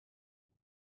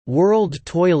World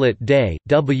Toilet Day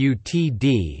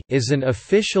 (WTD) is an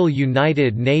official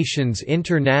United Nations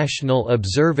International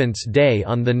Observance Day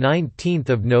on the 19th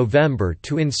of November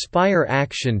to inspire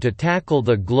action to tackle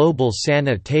the global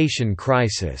sanitation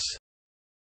crisis.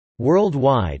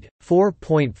 Worldwide,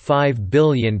 4.5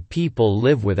 billion people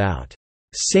live without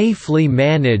safely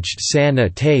managed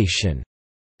sanitation,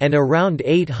 and around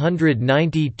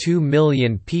 892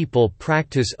 million people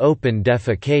practice open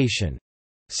defecation.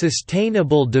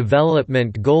 Sustainable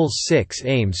Development Goal 6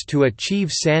 aims to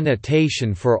achieve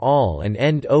sanitation for all and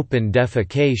end open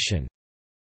defecation.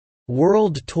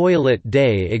 World Toilet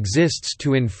Day exists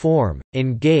to inform,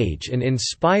 engage and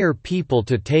inspire people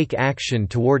to take action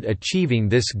toward achieving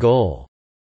this goal.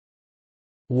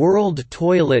 World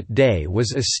Toilet Day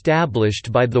was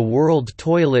established by the World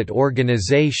Toilet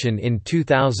Organization in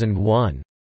 2001.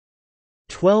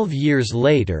 12 years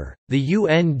later, the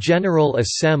UN General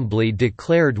Assembly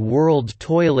declared World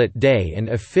Toilet Day an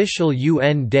official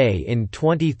UN day in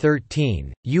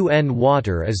 2013. UN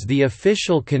Water is the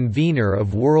official convener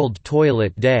of World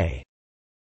Toilet Day.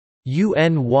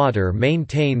 UN Water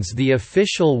maintains the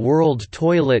official World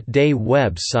Toilet Day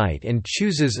website and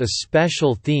chooses a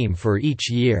special theme for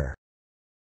each year.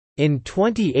 In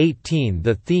 2018,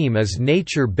 the theme is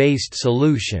Nature-Based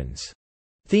Solutions.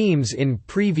 Themes in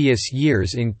previous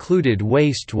years included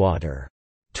wastewater,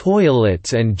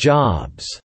 toilets and jobs,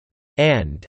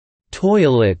 and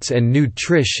toilets and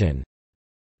nutrition.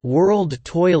 World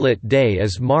Toilet Day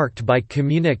is marked by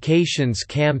communications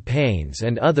campaigns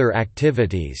and other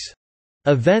activities.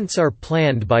 Events are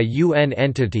planned by UN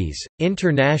entities,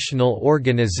 international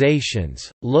organizations,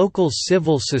 local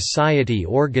civil society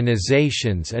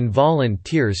organizations and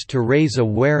volunteers to raise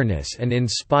awareness and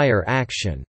inspire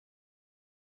action.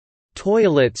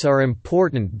 Toilets are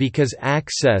important because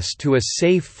access to a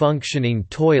safe functioning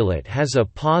toilet has a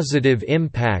positive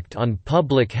impact on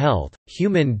public health,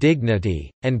 human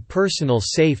dignity, and personal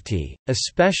safety,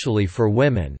 especially for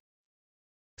women.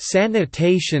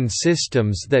 Sanitation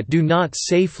systems that do not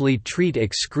safely treat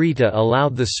excreta allow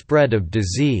the spread of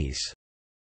disease.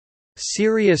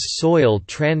 Serious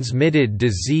soil-transmitted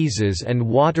diseases and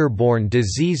waterborne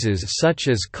diseases such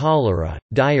as cholera,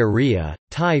 diarrhea,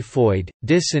 typhoid,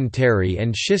 dysentery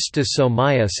and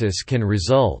schistosomiasis can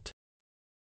result.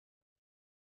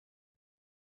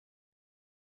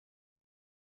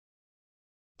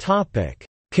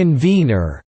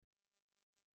 Convener.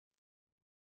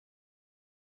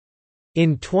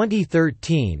 In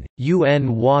 2013,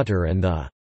 UN Water and the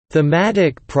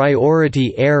Thematic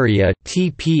Priority Area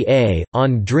 (TPA)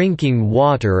 on drinking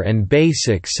water and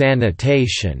basic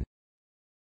sanitation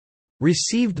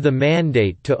received the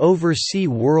mandate to oversee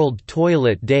World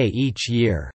Toilet Day each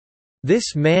year.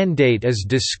 This mandate is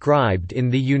described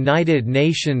in the United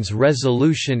Nations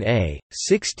Resolution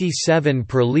A-67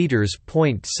 per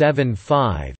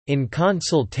liters.75, in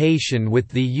consultation with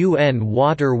the UN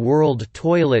Water World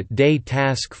Toilet Day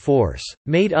Task Force,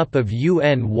 made up of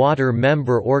UN Water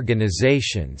member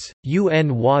organizations.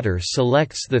 UN Water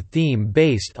selects the theme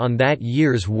based on that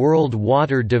year's World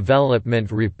Water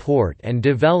Development Report and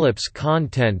develops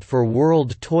content for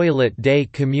World Toilet Day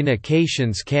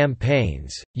communications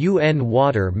campaigns. UN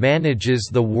Water manages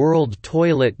the World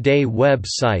Toilet Day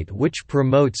website, which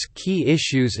promotes key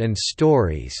issues and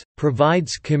stories,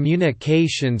 provides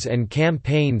communications and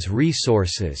campaigns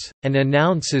resources, and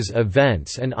announces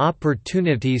events and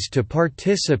opportunities to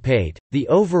participate. The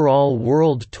overall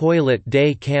World Toilet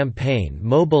Day campaign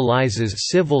mobilizes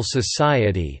civil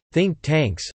society, think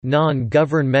tanks,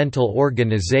 non-governmental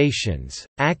organizations,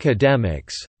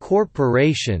 academics,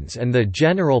 corporations and the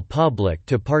general public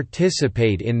to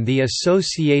participate in the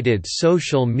associated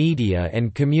social media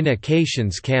and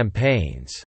communications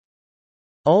campaigns.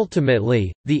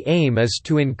 Ultimately, the aim is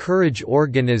to encourage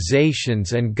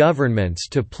organizations and governments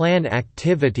to plan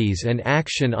activities and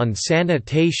action on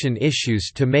sanitation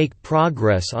issues to make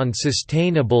progress on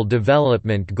Sustainable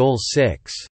Development Goal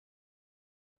 6.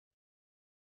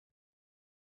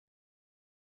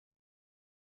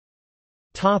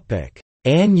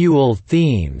 Annual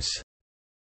themes.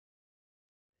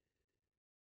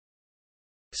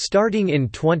 Starting in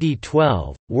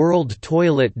 2012, World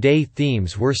Toilet Day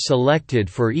themes were selected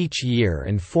for each year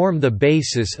and form the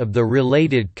basis of the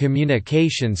related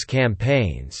communications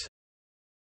campaigns.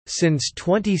 Since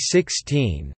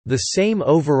 2016, the same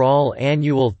overall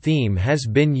annual theme has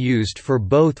been used for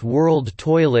both World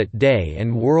Toilet Day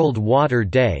and World Water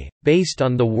Day, based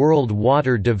on the World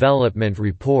Water Development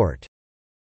Report.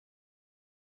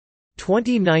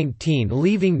 2019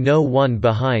 Leaving No One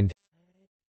Behind.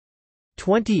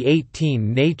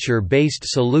 2018 Nature-Based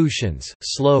Solutions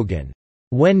slogan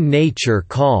When Nature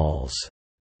Calls,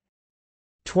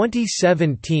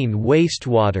 2017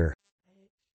 Wastewater,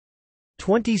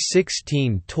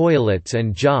 2016 Toilets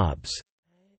and Jobs,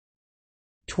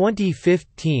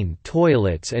 2015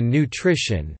 Toilets and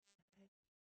Nutrition,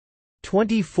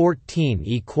 2014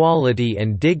 Equality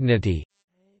and Dignity,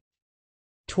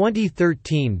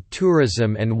 2013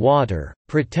 Tourism and Water,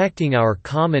 Protecting Our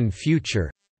Common Future,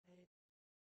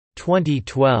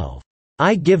 2012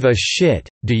 "I give a shit,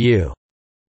 do you?"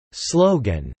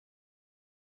 slogan.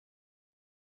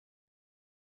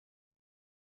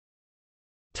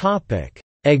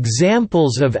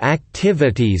 Examples of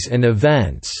activities and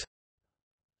events.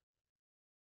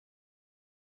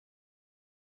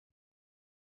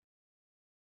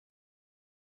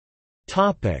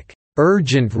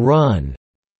 Urgent Run.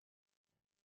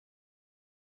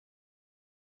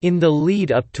 In the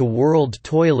lead-up to World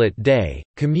Toilet Day,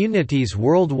 communities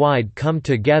worldwide come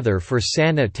together for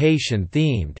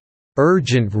sanitation-themed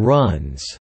urgent runs.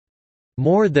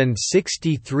 More than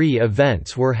 63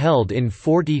 events were held in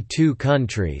 42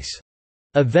 countries.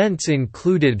 Events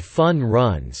included fun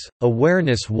runs,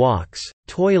 awareness walks,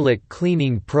 toilet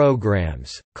cleaning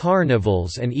programs,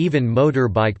 carnivals and even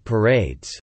motorbike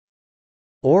parades.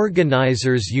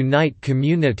 Organizers unite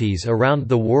communities around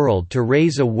the world to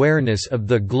raise awareness of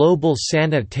the global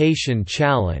sanitation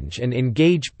challenge and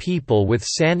engage people with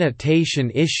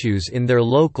sanitation issues in their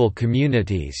local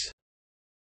communities.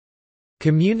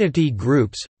 Community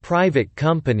groups, private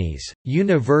companies,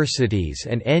 universities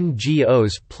and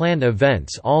NGOs plan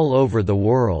events all over the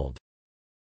world.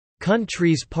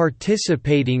 Countries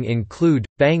participating include,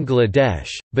 Bangladesh,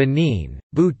 Benin,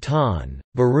 Bhutan,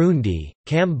 Burundi,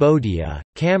 Cambodia,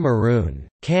 Cameroon,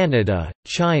 Canada,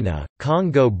 China,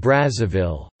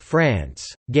 Congo-Brazzaville, France,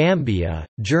 Gambia,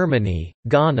 Germany,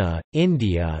 Ghana,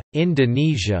 India,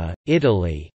 Indonesia,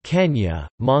 Italy, Kenya,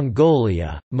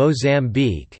 Mongolia,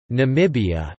 Mozambique,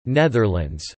 Namibia,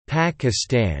 Netherlands,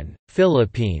 Pakistan,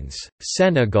 Philippines,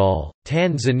 Senegal,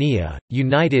 Tanzania,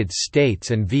 United States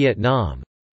and Vietnam.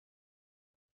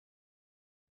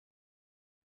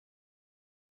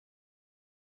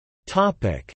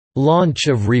 Launch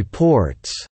of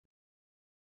reports.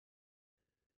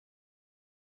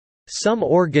 Some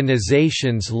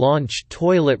organizations launch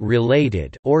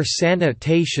toilet-related or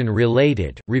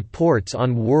sanitation-related reports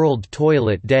on World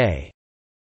Toilet Day.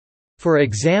 For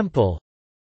example,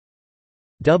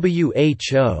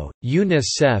 WHO,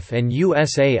 UNICEF and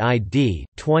USAID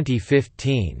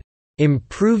 2015.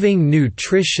 Improving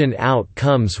nutrition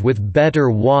outcomes with better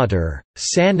water,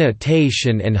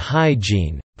 sanitation and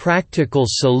hygiene, practical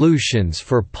solutions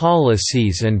for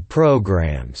policies and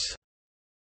programs.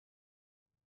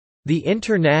 The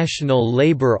International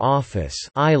Labour Office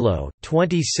 (ILO)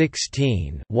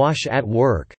 2016 Wash at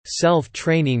Work,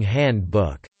 Self-Training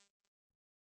Handbook.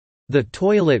 The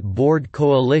Toilet Board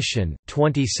Coalition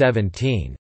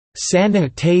 2017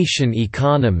 Sanitation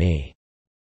Economy.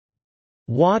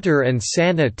 Water and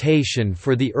Sanitation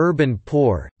for the Urban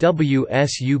Poor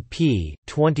WSUP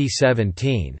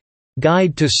 2017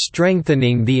 Guide to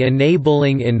Strengthening the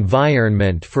Enabling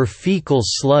Environment for Fecal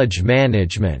Sludge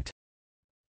Management.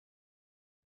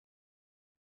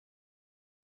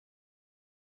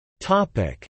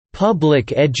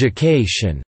 Public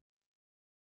education.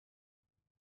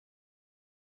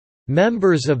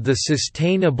 Members of the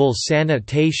Sustainable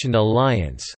Sanitation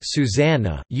Alliance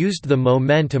used the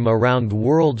momentum around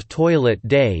World Toilet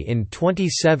Day in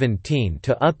 2017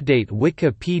 to update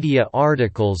Wikipedia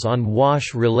articles on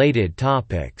WASH-related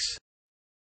topics.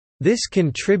 This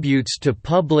contributes to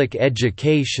public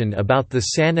education about the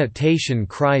sanitation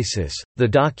crisis. The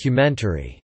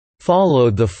documentary, "Follow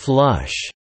the Flush",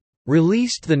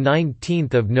 released 19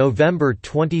 November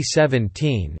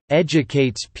 2017,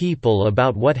 educates people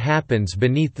about what happens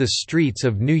beneath the streets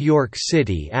of New York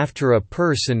City after a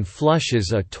person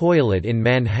flushes a toilet in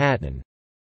Manhattan.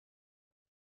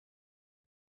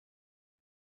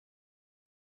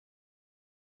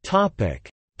 Topic: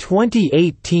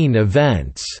 2018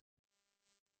 events.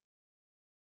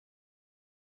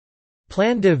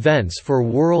 Planned events for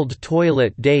World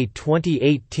Toilet Day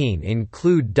 2018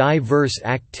 include diverse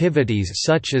activities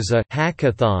such as a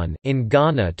hackathon in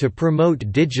Ghana to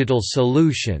promote digital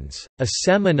solutions, a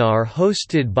seminar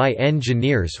hosted by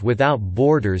Engineers Without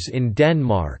Borders in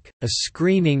Denmark, a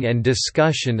screening and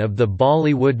discussion of the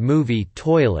Bollywood movie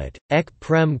Toilet, Ek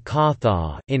Prem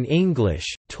Katha in English,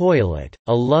 Toilet,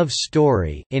 A Love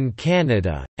Story in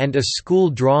Canada, and a school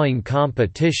drawing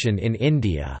competition in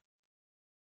India.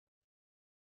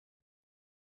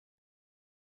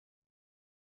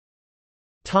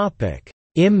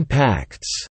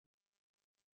 Impacts.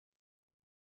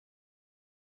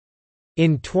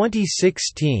 In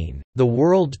 2016, the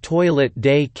World Toilet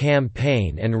Day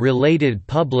campaign and related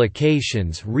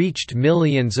publications reached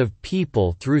millions of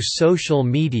people through social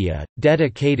media,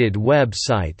 dedicated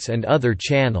websites and other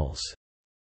channels.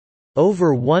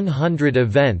 Over 100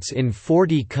 events in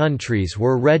 40 countries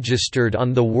were registered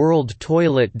on the World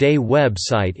Toilet Day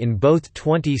website in both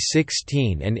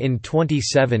 2016 and in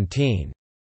 2017.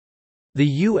 The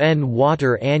UN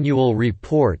Water Annual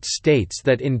Report states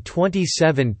that in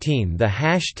 2017 the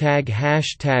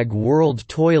hashtag World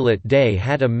Toilet Day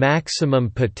had a maximum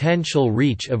potential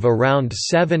reach of around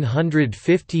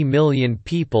 750 million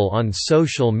people on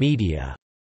social media.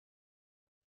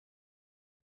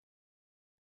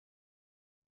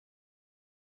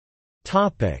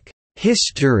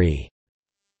 History.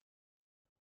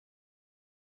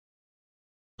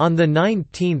 On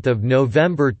 19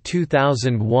 November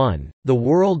 2001, the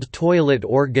World Toilet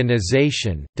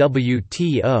Organization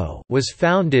 (WTO) was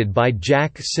founded by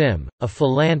Jack Sim, a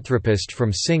philanthropist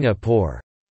from Singapore.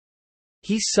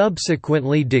 He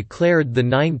subsequently declared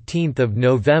 19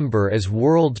 November as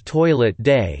World Toilet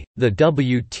Day. The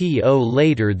WTO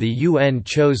later the UN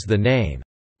chose the name,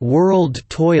 "World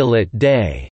Toilet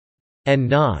Day", and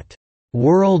not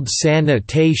 "World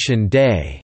Sanitation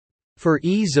Day", for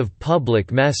ease of public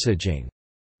messaging.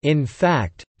 In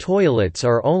fact, toilets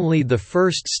are only the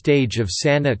first stage of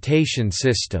sanitation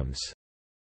systems.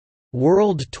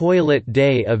 World Toilet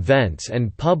Day events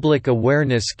and public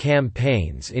awareness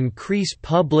campaigns increase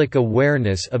public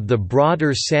awareness of the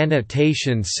broader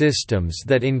sanitation systems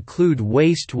that include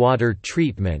wastewater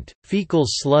treatment, fecal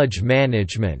sludge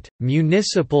management,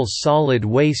 municipal solid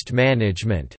waste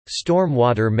management,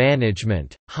 stormwater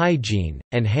management, hygiene,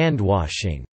 and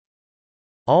handwashing.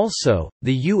 Also,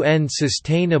 the UN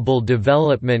Sustainable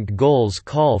Development Goals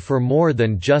call for more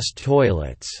than just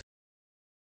toilets.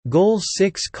 Goal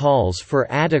 6 calls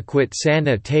for adequate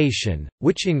sanitation,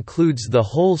 which includes the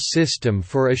whole system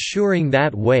for assuring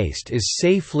that waste is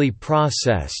safely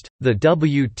processed. The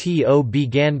WTO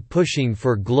began pushing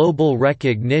for global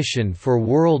recognition for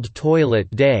World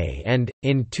Toilet Day and,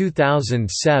 in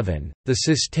 2007, the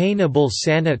Sustainable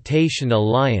Sanitation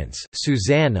Alliance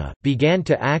began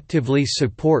to actively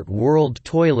support World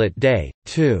Toilet Day,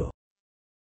 too.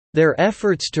 Their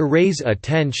efforts to raise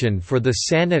attention for the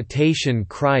sanitation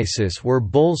crisis were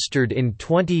bolstered in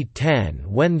 2010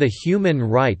 when the human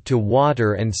right to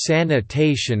water and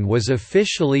sanitation was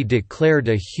officially declared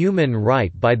a human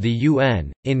right by the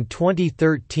UN. In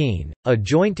 2013, a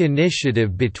joint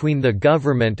initiative between the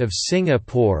Government of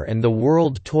Singapore and the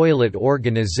World Toilet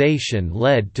Organization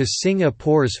led to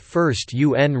Singapore's first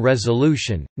UN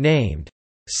resolution, named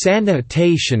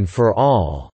Sanitation for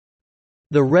All.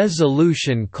 The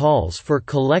resolution calls for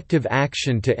collective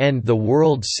action to end the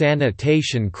world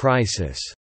sanitation crisis.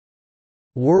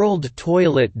 World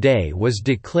Toilet Day was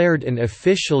declared an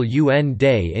official UN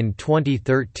day in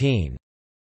 2013.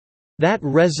 That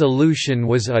resolution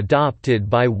was adopted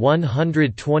by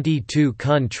 122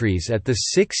 countries at the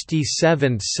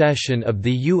 67th session of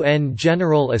the UN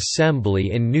General Assembly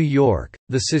in New York.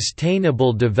 The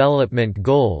Sustainable Development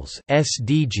Goals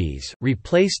 (SDGs)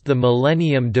 replaced the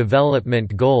Millennium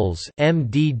Development Goals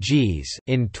 (MDGs)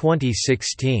 in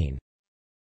 2016.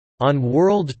 On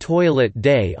World Toilet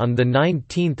Day on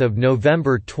 19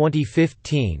 November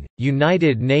 2015,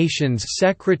 United Nations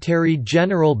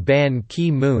Secretary-General Ban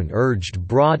Ki-moon urged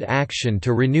broad action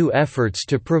to renew efforts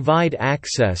to provide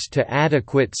access to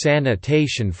adequate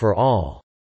sanitation for all.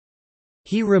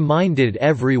 He reminded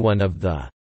everyone of the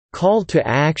 "Call to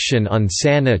Action on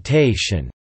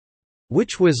Sanitation",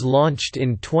 which was launched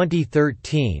in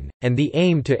 2013, and the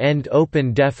aim to end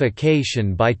open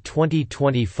defecation by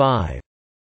 2025.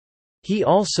 He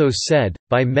also said,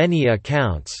 by many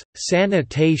accounts,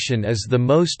 sanitation is the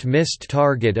most missed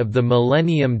target of the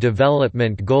Millennium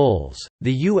Development Goals.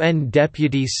 The UN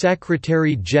Deputy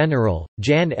Secretary-General,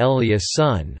 Jan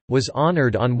Eliasson, was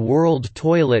honored on World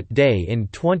Toilet Day in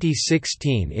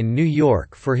 2016 in New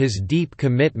York for his deep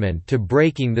commitment to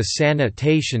breaking the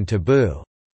sanitation taboo.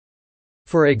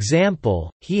 For example,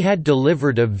 he had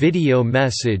delivered a video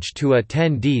message to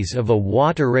attendees of a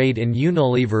WaterAid and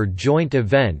Unilever joint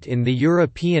event in the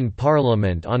European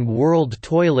Parliament on World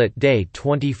Toilet Day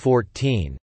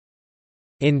 2014.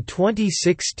 In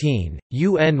 2016,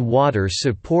 UN Water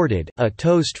supported a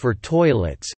toast for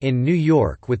toilets in New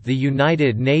York with the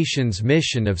United Nations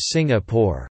mission of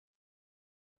Singapore.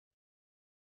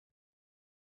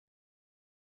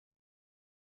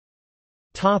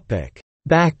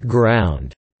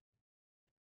 Background.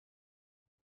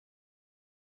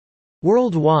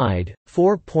 Worldwide,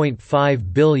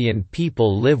 4.5 billion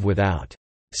people live without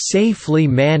safely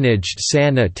managed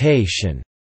sanitation.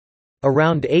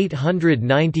 Around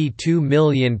 892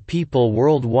 million people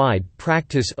worldwide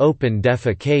practice open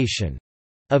defecation.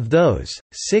 Of those,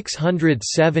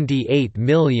 678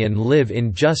 million live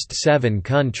in just 7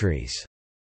 countries.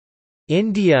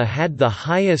 India had the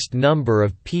highest number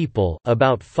of people,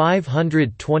 about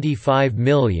 525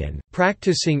 million,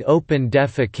 practicing open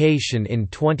defecation in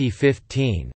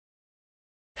 2015.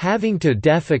 Having to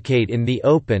defecate in the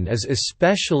open is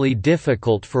especially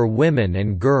difficult for women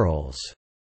and girls.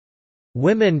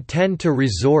 Women tend to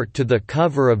resort to the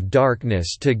cover of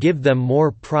darkness to give them more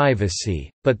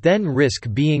privacy, but then risk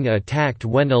being attacked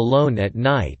when alone at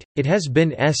night. It has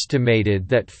been estimated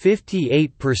that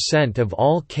 58% of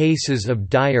all cases of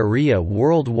diarrhea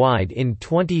worldwide in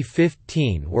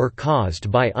 2015 were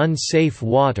caused by unsafe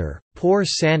water, poor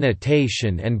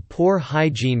sanitation, and poor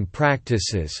hygiene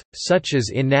practices, such as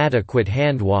inadequate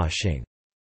handwashing.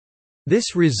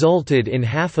 This resulted in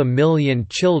 500,000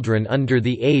 children under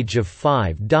the age of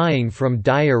 5 dying from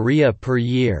diarrhea per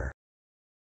year.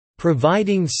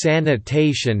 Providing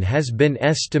sanitation has been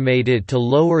estimated to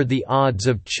lower the odds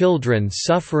of children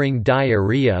suffering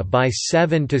diarrhea by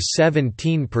 7 to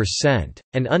 17%,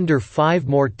 and under 5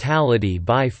 mortality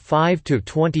by 5 to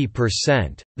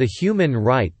 20%. The human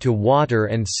right to water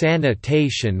and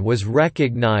sanitation was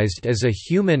recognized as a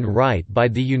human right by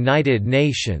the United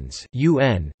Nations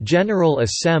 (UN) General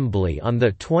Assembly on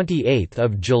the 28th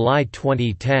of July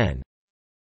 2010.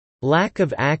 Lack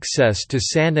of access to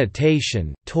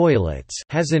sanitation toilets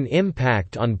has an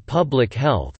impact on public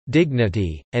health,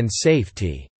 dignity, and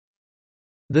safety.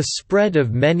 The spread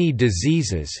of many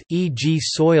diseases, e.g.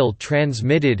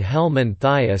 soil-transmitted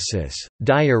helminthiasis,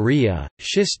 diarrhea,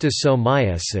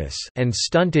 schistosomiasis, and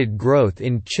stunted growth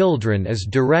in children is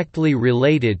directly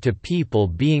related to people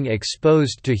being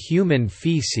exposed to human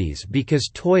feces because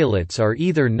toilets are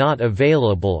either not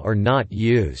available or not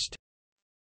used.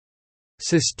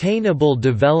 Sustainable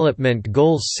Development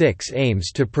Goal 6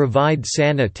 aims to provide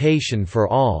sanitation for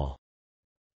all.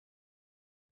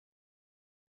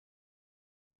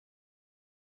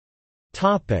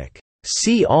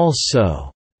 See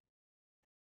also: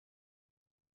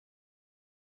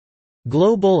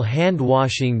 Global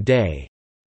Handwashing Day,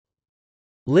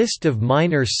 List of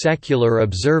minor secular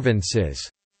observances,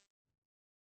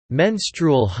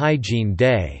 Menstrual Hygiene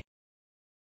Day.